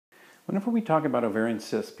Whenever we talk about ovarian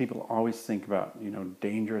cysts, people always think about,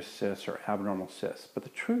 dangerous cysts or abnormal cysts. But the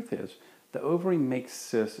truth is, the ovary makes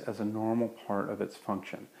cysts as a normal part of its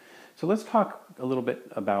function. So let's talk a little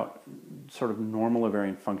bit about sort of normal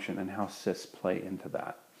ovarian function and how cysts play into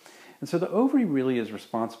that. And so the ovary really is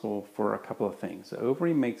responsible for a couple of things. The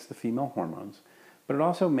ovary makes the female hormones, but it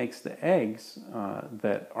also makes the eggs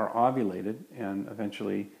that are ovulated and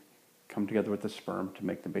eventually come together with the sperm to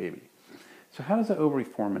make the baby. So how does the ovary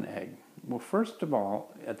form an egg? Well, first of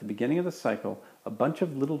all, at the beginning of the cycle, a bunch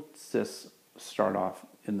of little cysts start off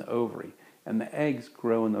in the ovary, and the eggs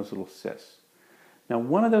grow in those little cysts. Now,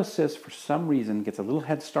 one of those cysts, for some reason, gets a little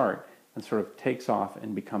head start and sort of takes off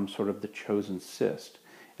and becomes sort of the chosen cyst.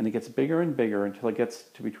 And it gets bigger and bigger until it gets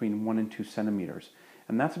to between 1 and 2 centimeters.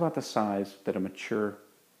 And that's about the size that a mature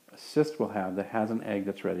cyst will have that has an egg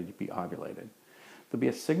that's ready to be ovulated. There'll be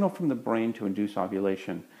a signal from the brain to induce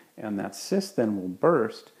ovulation, and that cyst then will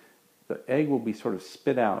burst. The egg will be sort of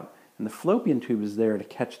spit out, and the fallopian tube is there to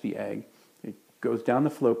catch the egg. It goes down the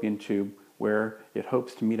fallopian tube where it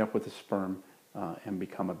hopes to meet up with the sperm and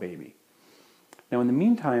become a baby. Now, in the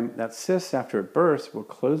meantime, that cyst, after it bursts, will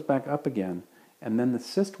close back up again, and then the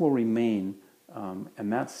cyst will remain,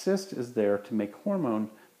 and that cyst is there to make hormone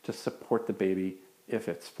to support the baby if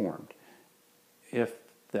it's formed. If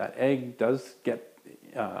that egg does get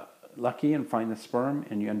lucky and find the sperm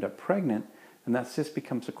and you end up pregnant, and that cyst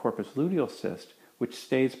becomes a corpus luteal cyst, which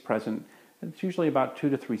stays present. It's usually about 2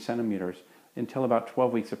 to 3 centimeters until about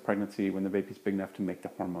 12 weeks of pregnancy when the baby's big enough to make the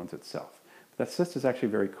hormones itself. But that cyst is actually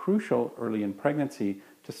very crucial early in pregnancy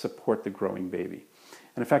to support the growing baby.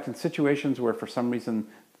 And in fact, in situations where for some reason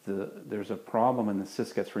there's a problem and the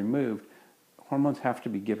cyst gets removed, hormones have to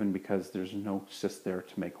be given because there's no cyst there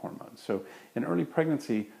to make hormones. So in early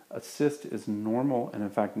pregnancy, a cyst is normal and in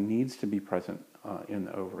fact needs to be present in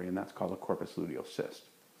the ovary, and that's called a corpus luteal cyst.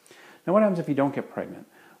 Now, what happens if you don't get pregnant?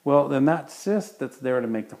 Well, then that cyst that's there to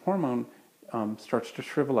make the hormone starts to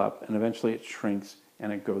shrivel up, and eventually it shrinks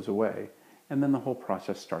and it goes away, and then the whole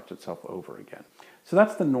process starts itself over again. So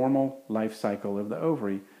that's the normal life cycle of the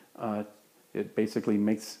ovary. It basically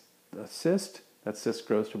makes a cyst. That cyst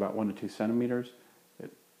grows to about 1 to 2 centimeters.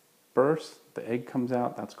 It bursts, the egg comes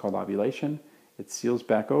out, that's called ovulation. It seals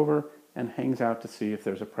back over and hangs out to see if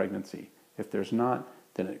there's a pregnancy. If there's not,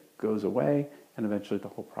 then it goes away, and eventually the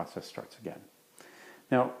whole process starts again.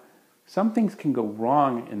 Now, some things can go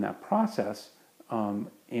wrong in that process,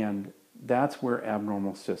 and that's where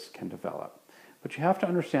abnormal cysts can develop. But you have to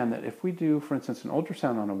understand that if we do, for instance, an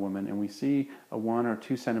ultrasound on a woman and we see a 1 or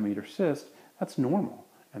 2 centimeter cyst, that's normal,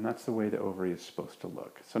 and that's the way the ovary is supposed to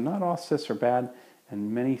look. So not all cysts are bad,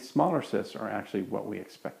 and many smaller cysts are actually what we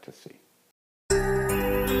expect to see.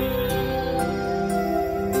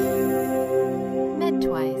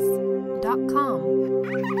 Medtwice.com